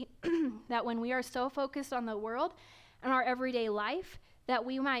easy that when we are so focused on the world and our everyday life, that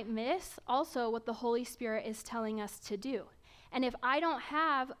we might miss also what the Holy Spirit is telling us to do. And if I don't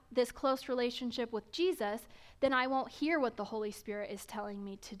have this close relationship with Jesus, then I won't hear what the Holy Spirit is telling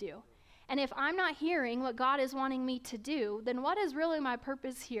me to do. And if I'm not hearing what God is wanting me to do, then what is really my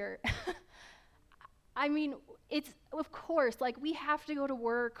purpose here? I mean, it's, of course, we have to go to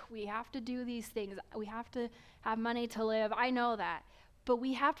work, we have to do these things, we have to have money to live, I know that. But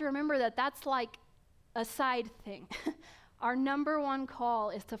we have to remember that that's a side thing. Our number one call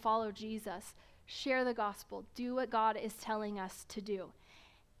is to follow Jesus, share the gospel, do what God is telling us to do.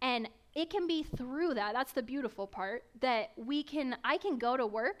 And it can be through that, that's the beautiful part, that I can go to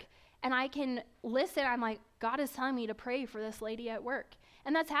work and I can listen. I'm like, God is telling me to pray for this lady at work.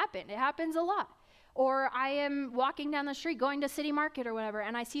 And that's happened. It happens a lot. Or I am walking down the street going to City Market or whatever,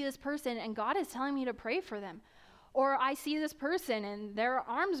 and I see this person and God is telling me to pray for them. Or I see this person and their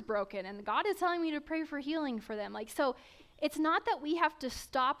arm's broken and God is telling me to pray for healing for them. Like, so it's not that we have to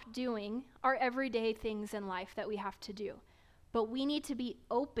stop doing our everyday things in life that we have to do, but we need to be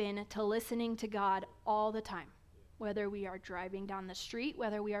open to listening to God all the time. Whether we are driving down the street,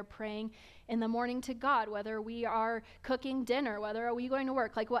 whether we are praying in the morning to God, whether we are cooking dinner, whether are we going to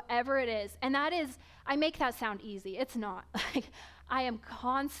work, like whatever it is. And that is, I make that sound easy. It's not. Like, I am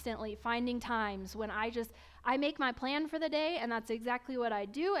constantly finding times when I make my plan for the day, and that's exactly what I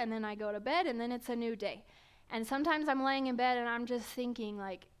do, and then I go to bed, and then it's a new day. And sometimes I'm laying in bed and I'm just thinking,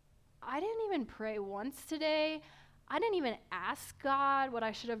 like, I didn't even pray once today. I didn't even ask God what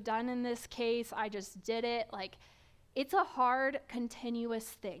I should have done in this case. I just did it. Like, it's a hard, continuous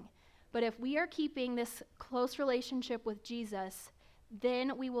thing. But if we are keeping this close relationship with Jesus,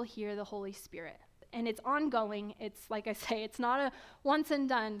 then we will hear the Holy Spirit. And it's ongoing. It's, like I say, it's not a once and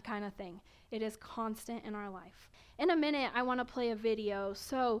done kind of thing. It is constant in our life. In a minute, I want to play a video.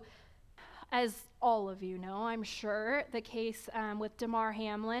 So, as all of you know, I'm sure, the case with Damar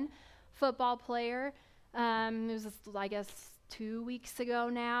Hamlin, football player. It was, I guess, 2 weeks ago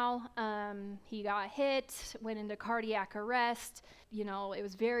now. He got hit, went into cardiac arrest. You know, it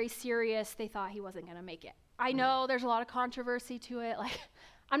was very serious. They thought he wasn't going to make it. I know there's a lot of controversy to it. Like,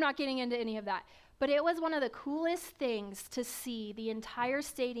 I'm not getting into any of that. But it was one of the coolest things to see the entire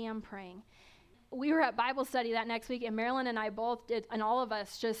stadium praying. We were at Bible study that next week, and Marilyn and I both did, and all of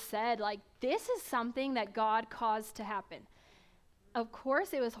us just said, like, this is something that God caused to happen. Of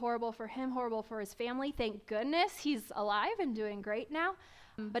course, it was horrible for him, horrible for his family. Thank goodness he's alive and doing great now.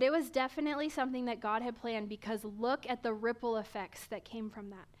 But it was definitely something that God had planned, because look at the ripple effects that came from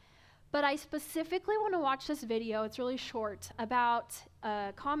that. But I specifically want to watch this video, it's really short, about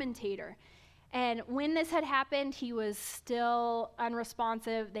a commentator. And when this had happened, he was still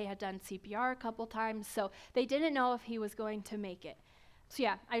unresponsive. They had done CPR a couple times, so they didn't know if he was going to make it. So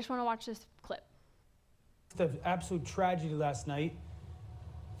yeah, I just want to watch this clip. The absolute tragedy last night.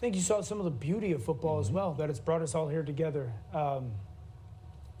 I think you saw some of the beauty of football as well, that it's brought us all here together.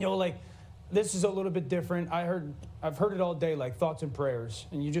 You know, like, this is a little bit different. I've heard it all day, like thoughts and prayers.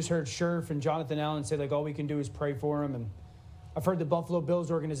 And you just heard Scherf and Jonathan Allen say, like, all we can do is pray for him. And I've heard the Buffalo Bills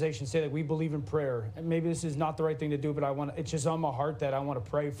organization say that we believe in prayer. And maybe this is not the right thing to do, but it's just on my heart that I want to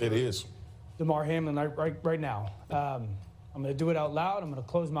pray for. It is. Damar Hamlin right now. I'm going to do it out loud. I'm going to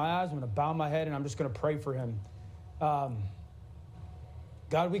close my eyes. I'm going to bow my head, and I'm just going to pray for him. God,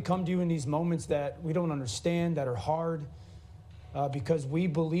 we come to you in these moments that we don't understand, that are hard, because we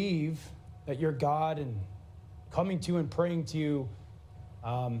believe that you're God, and coming to you and praying to you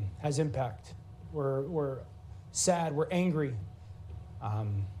has impact. We're sad, we're angry,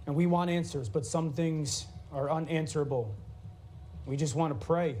 and we want answers, but some things are unanswerable. We just want to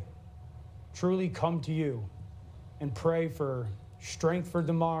pray, truly come to you and pray for strength for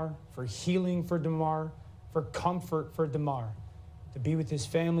Damar, for healing for Damar, for comfort for Damar, to be with his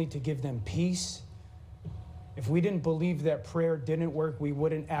family, to give them peace. If we didn't believe that prayer didn't work, we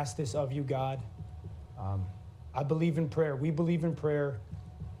wouldn't ask this of you, God. I believe in prayer. We believe in prayer.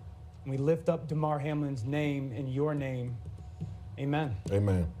 We lift up Damar Hamlin's name in your name. Amen.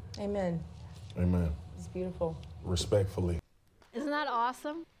 Amen. Amen. Amen. It's beautiful. Respectfully. Isn't that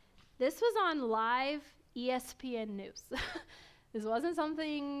awesome? This was on live ESPN News. This wasn't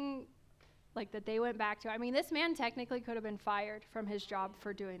something like that they went back to. I mean, this man technically could have been fired from his job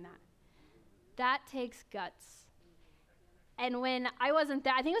for doing that. That takes guts. And when I wasn't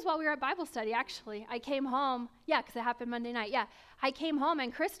there, I think it was while we were at Bible study, actually. I came home. Yeah, because it happened Monday night. Yeah. I came home,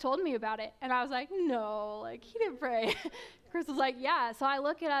 and Chris told me about it. And I was like, no, like, he didn't pray. Chris was like, yeah. So I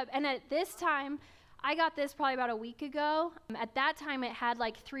look it up. And at this time, I got this probably about a week ago. At that time, it had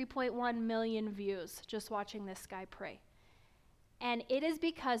like 3.1 million views just watching this guy pray. And it is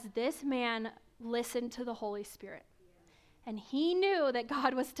because this man listened to the Holy Spirit. And he knew that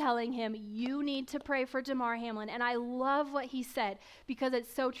God was telling him, you need to pray for Damar Hamlin. And I love what he said, because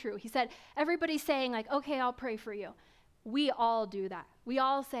it's so true. He said, everybody's saying, like, okay, I'll pray for you. We all do that. We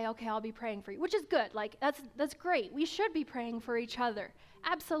all say, okay, I'll be praying for you, which is good. Like, that's great. We should be praying for each other.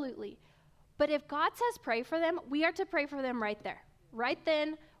 Absolutely. But if God says pray for them, we are to pray for them right there, right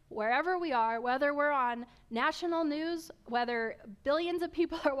then, wherever we are, whether we're on national news, whether billions of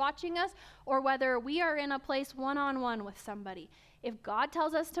people are watching us, or whether we are in a place one-on-one with somebody. If God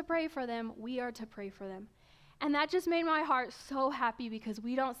tells us to pray for them, we are to pray for them. And that just made my heart so happy, because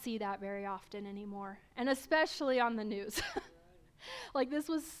we don't see that very often anymore, and especially on the news. Like, this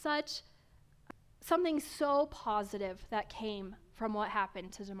was something so positive that came from what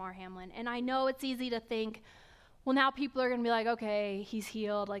happened to Damar Hamlin. And I know it's easy to think, well, now people are going to be like, okay, he's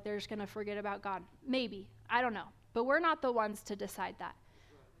healed. Like, they're just going to forget about God. Maybe. I don't know. But we're not the ones to decide that.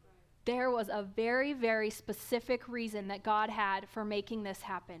 There was a very, very specific reason that God had for making this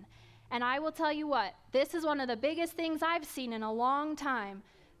happen. And I will tell you what, this is one of the biggest things I've seen in a long time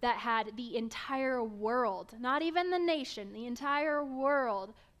that had the entire world, not even the nation, the entire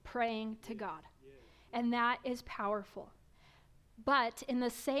world praying to God. And that is powerful. But in the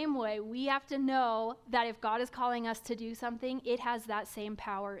same way, we have to know that if God is calling us to do something, it has that same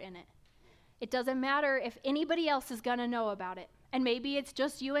power in it. It doesn't matter if anybody else is going to know about it. And maybe it's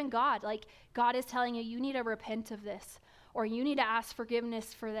just you and God. Like, God is telling you, you need to repent of this, or you need to ask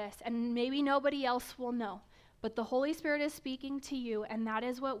forgiveness for this. And maybe nobody else will know. But the Holy Spirit is speaking to you, and that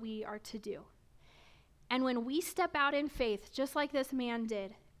is what we are to do. And when we step out in faith, just like this man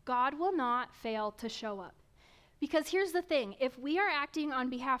did, God will not fail to show up. Because here's the thing, if we are acting on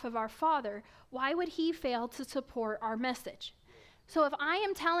behalf of our Father, why would he fail to support our message? So if I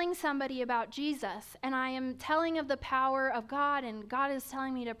am telling somebody about Jesus, and I am telling of the power of God, and God is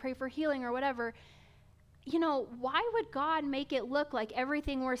telling me to pray for healing or whatever, why would God make it look like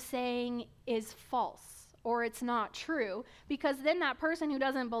everything we're saying is false or it's not true? Because then that person who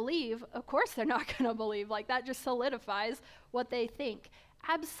doesn't believe, of course they're not going to believe. Like, that just solidifies what they think.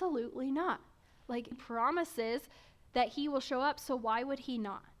 Absolutely not. Like, he promises that he will show up, so why would he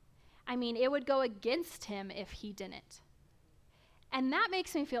not? I mean, it would go against him if he didn't. And that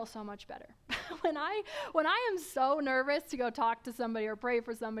makes me feel so much better. When I am so nervous to go talk to somebody or pray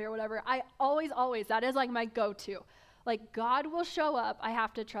for somebody or whatever, I always, that is like my go-to. Like, God will show up. I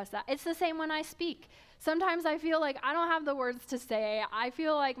have to trust that. It's the same when I speak. Sometimes I feel like I don't have the words to say. I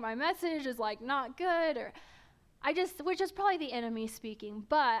feel like my message is like not good, which is probably the enemy speaking.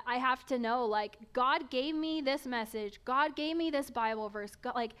 But I have to know, like, God gave me this message. God gave me this Bible verse.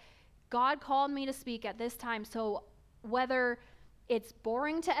 God called me to speak at this time. So whether it's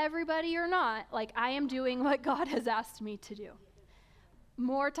boring to everybody or not, like, I am doing what God has asked me to do.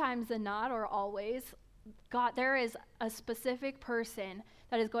 More times than not, or always, there is a specific person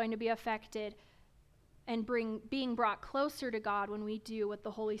that is going to be affected and being brought closer to God when we do what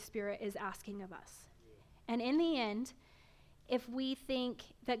the Holy Spirit is asking of us. And in the end, if we think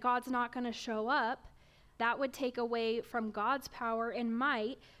that God's not going to show up, that would take away from God's power and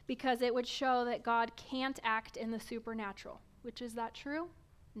might, because it would show that God can't act in the supernatural. Which, is that true?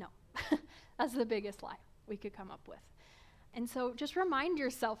 No. That's the biggest lie we could come up with. And so just remind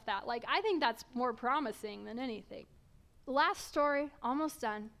yourself that. Like, I think that's more promising than anything. Last story, almost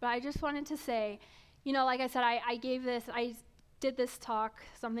done, but I just wanted to say, like I said, I did this talk,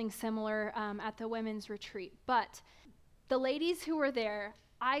 something similar, at the women's retreat. But the ladies who were there,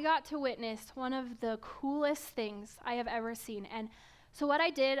 I got to witness one of the coolest things I have ever seen. And so what I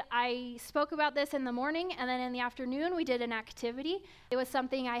did, I spoke about this in the morning, and then in the afternoon, we did an activity. It was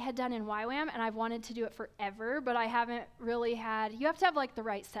something I had done in YWAM, and I've wanted to do it forever, but I haven't really you have to have, like, the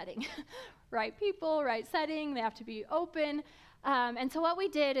right setting. Right people, right setting, they have to be open. And so what we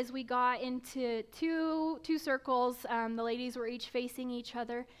did is we got into two circles. The ladies were each facing each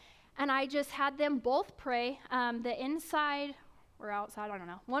other, and I just had them both pray. The inside or outside, I don't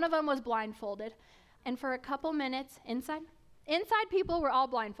know. One of them was blindfolded, and for a couple minutes, inside people were all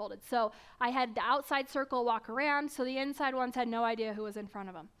blindfolded. So I had the outside circle walk around, so the inside ones had no idea who was in front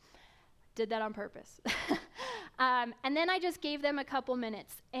of them. Did that on purpose. And then I just gave them a couple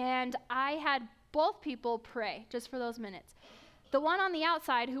minutes, and I had both people pray just for those minutes. The one on the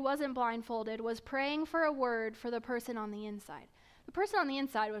outside who wasn't blindfolded was praying for a word for the person on the inside. The person on the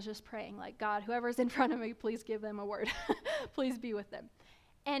inside was just praying, like, God, whoever's in front of me, please give them a word. Please be with them.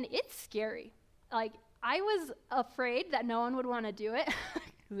 And it's scary. Like, I was afraid that no one would want to do it,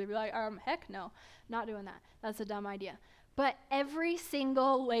 because they'd be like, heck no, not doing that. That's a dumb idea. But every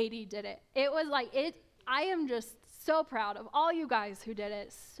single lady did it. It was like, I am just so proud of all you guys who did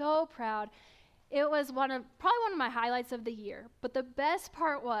it, so proud. It was probably one of my highlights of the year. But the best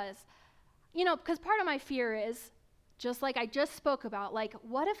part was, because part of my fear is, just like I just spoke about, like,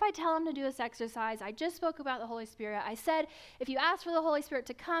 what if I tell him to do this exercise? I just spoke about the Holy Spirit. I said, if you ask for the Holy Spirit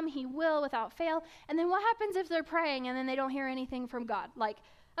to come, he will without fail. And then what happens if they're praying and then they don't hear anything from God? Like,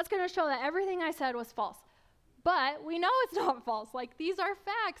 that's going to show that everything I said was false. But we know it's not false. Like, these are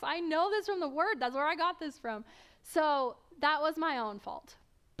facts. I know this from the Word. That's where I got this from. So that was my own fault.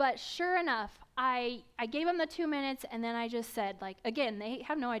 But sure enough, I gave them the 2 minutes, and then I just said, like, again, they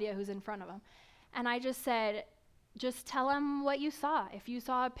have no idea who's in front of them. And I just said, just tell them what you saw. If you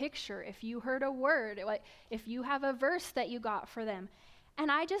saw a picture, if you heard a word, if you have a verse that you got for them. And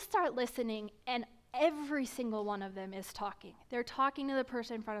I just start listening, and every single one of them is talking. They're talking to the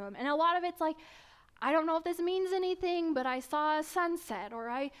person in front of them. And a lot of it's like, I don't know if this means anything, but I saw a sunset, or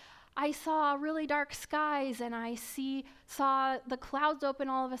I saw really dark skies, and I saw the clouds open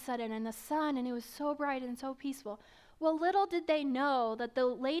all of a sudden, and the sun, and it was so bright and so peaceful. Well, little did they know that the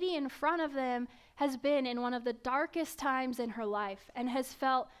lady in front of them has been in one of the darkest times in her life and has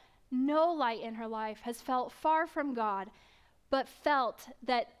felt no light in her life, has felt far from God, but felt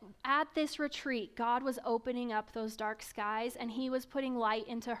that at this retreat, God was opening up those dark skies and he was putting light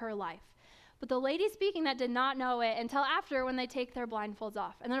into her life. But the lady speaking that did not know it until after, when they take their blindfolds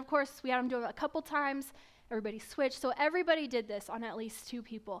off. And then, of course, we had them do it a couple times. Everybody switched. So everybody did this on at least 2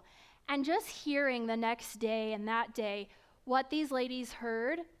 people. And just hearing the next day and that day what these ladies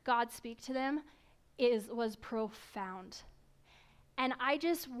heard God speak to them was profound. And I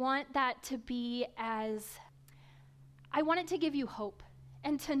just want that to be I want it to give you hope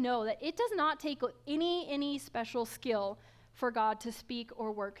and to know that it does not take any special skill for God to speak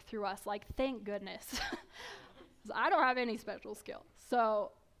or work through us. Like, thank goodness. I don't have any special skill.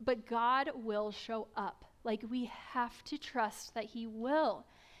 But God will show up. Like, we have to trust that he will.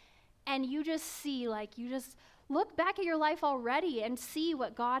 And you just see, you just look back at your life already and see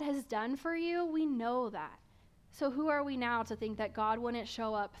what God has done for you. We know that. So who are we now to think that God wouldn't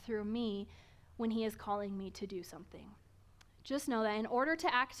show up through me when he is calling me to do something? Just know that in order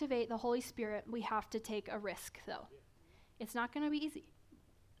to activate the Holy Spirit, we have to take a risk, though. It's not going to be easy.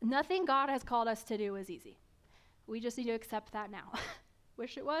 Nothing God has called us to do is easy. We just need to accept that now.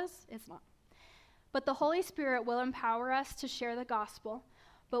 Wish it was, it's not. But the Holy Spirit will empower us to share the gospel,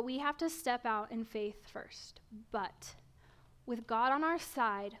 but we have to step out in faith first. But with God on our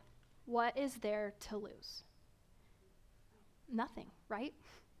side, what is there to lose? Nothing, right?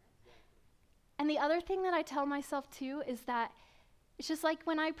 And the other thing that I tell myself too is that it's just like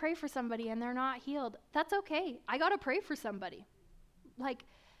when I pray for somebody and they're not healed, that's okay. I got to pray for somebody.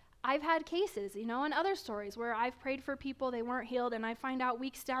 I've had cases, and other stories where I've prayed for people, they weren't healed, and I find out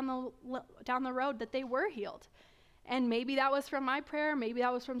weeks down the road that they were healed. And maybe that was from my prayer, maybe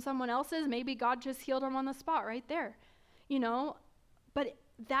that was from someone else's, maybe God just healed them on the spot right there, But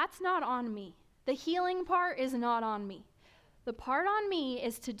that's not on me. The healing part is not on me. The part on me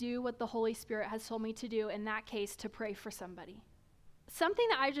is to do what the Holy Spirit has told me to do, in that case, to pray for somebody. Something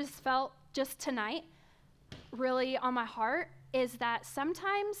that I just felt just tonight really on my heart is that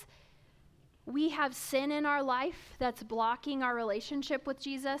sometimes we have sin in our life that's blocking our relationship with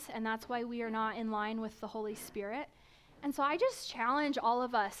Jesus, and that's why we are not in line with the Holy Spirit. And so I just challenge all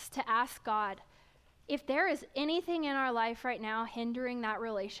of us to ask God, if there is anything in our life right now hindering that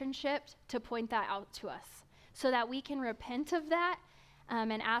relationship, to point that out to us so that we can repent of that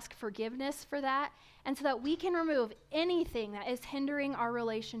and ask forgiveness for that, and so that we can remove anything that is hindering our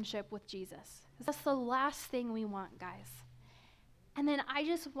relationship with Jesus. That's the last thing we want, guys. And then I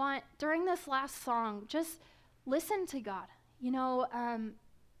just want, during this last song, just listen to God, and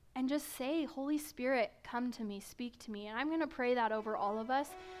just say, Holy Spirit, come to me, speak to me. And I'm going to pray that over all of us,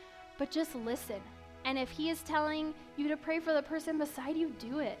 but just listen. And if he is telling you to pray for the person beside you,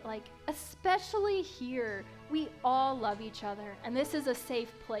 do it. Especially here, we all love each other, and this is a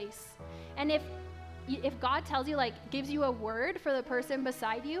safe place. And if God tells you, gives you a word for the person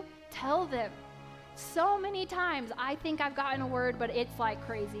beside you, tell them. So many times I think I've gotten a word, but it's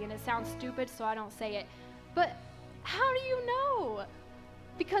crazy and it sounds stupid, so I don't say it. But how do you know?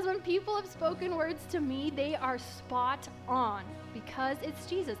 Because when people have spoken words to me, they are spot on, because it's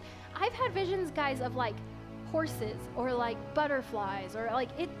Jesus. I've had visions, guys, of horses or butterflies, or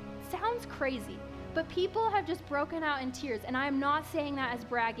it sounds crazy, but people have just broken out in tears. And I'm not saying that as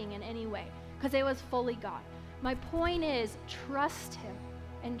bragging in any way, because it was fully God. My point is, trust him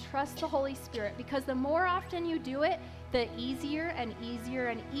and trust the Holy Spirit, because the more often you do it, the easier and easier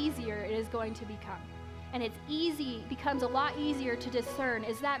and easier it is going to become. And becomes a lot easier to discern,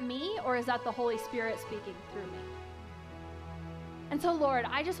 is that me or is that the Holy Spirit speaking through me? And so, Lord,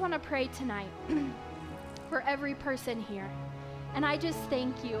 I just want to pray tonight for every person here. And I just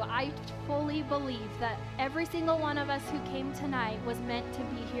thank you. I fully believe that every single one of us who came tonight was meant to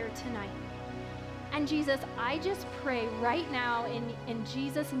be here tonight. And Jesus, I just pray right now in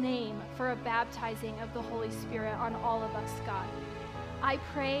Jesus' name for a baptizing of the Holy Spirit on all of us, God. I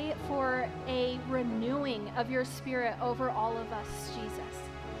pray for a renewing of your Spirit over all of us, Jesus.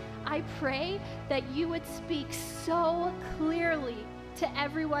 I pray that you would speak so clearly to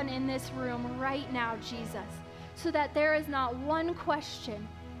everyone in this room right now, Jesus, so that there is not one question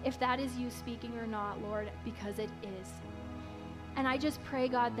if that is you speaking or not, Lord, because it is. And I just pray,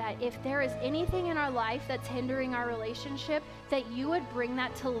 God, that if there is anything in our life that's hindering our relationship, that you would bring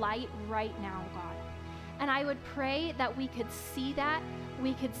that to light right now, God. And I would pray that we could see that,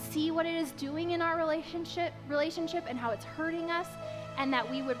 we could see what it is doing in our relationship and how it's hurting us, and that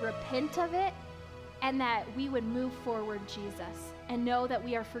we would repent of it, and that we would move forward, Jesus, and know that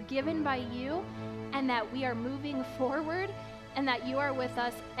we are forgiven by you, and that we are moving forward, and that you are with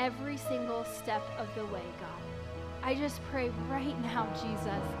us every single step of the way, God. I just pray right now,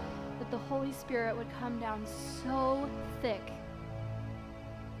 Jesus, that the Holy Spirit would come down so thick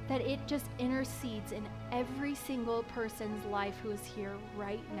that it just intercedes in every single person's life who is here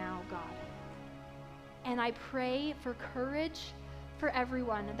right now, God. And I pray for courage for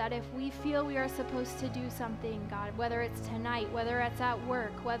everyone, that if we feel we are supposed to do something, God, whether it's tonight, whether it's at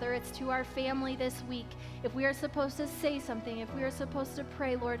work, whether it's to our family this week, if we are supposed to say something, if we are supposed to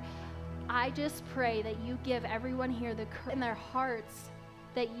pray, Lord, I just pray that you give everyone here the courage in their hearts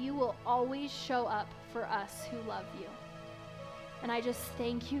that you will always show up for us who love you. And I just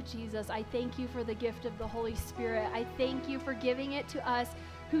thank you, Jesus. I thank you for the gift of the Holy Spirit. I thank you for giving it to us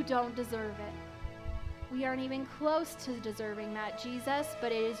who don't deserve it. We aren't even close to deserving that, Jesus,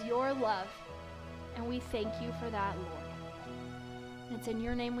 but it is your love. And we thank you for that, Lord. And it's in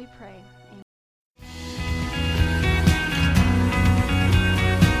your name we pray.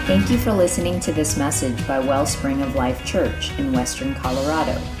 Thank you for listening to this message by Wellspring of Life Church in Western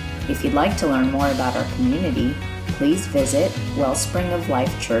Colorado. If you'd like to learn more about our community, please visit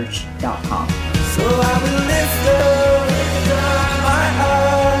wellspringoflifechurch.com. So I will lift up